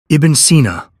Ibn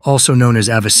Sina, also known as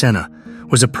Avicenna,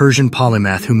 was a Persian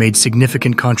polymath who made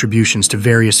significant contributions to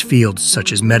various fields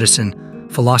such as medicine,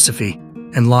 philosophy,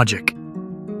 and logic.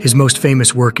 His most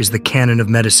famous work is the Canon of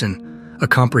Medicine, a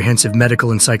comprehensive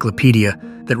medical encyclopedia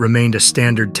that remained a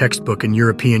standard textbook in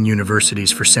European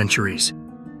universities for centuries.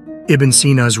 Ibn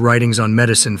Sina's writings on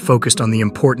medicine focused on the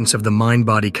importance of the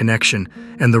mind-body connection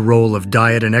and the role of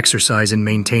diet and exercise in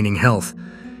maintaining health.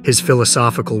 His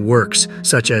philosophical works,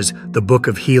 such as the Book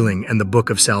of Healing and the Book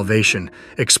of Salvation,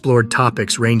 explored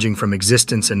topics ranging from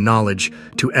existence and knowledge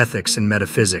to ethics and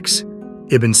metaphysics.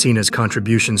 Ibn Sina's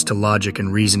contributions to logic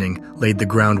and reasoning laid the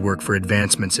groundwork for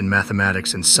advancements in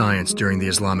mathematics and science during the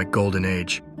Islamic Golden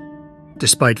Age.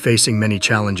 Despite facing many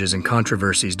challenges and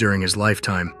controversies during his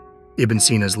lifetime, Ibn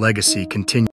Sina's legacy continued.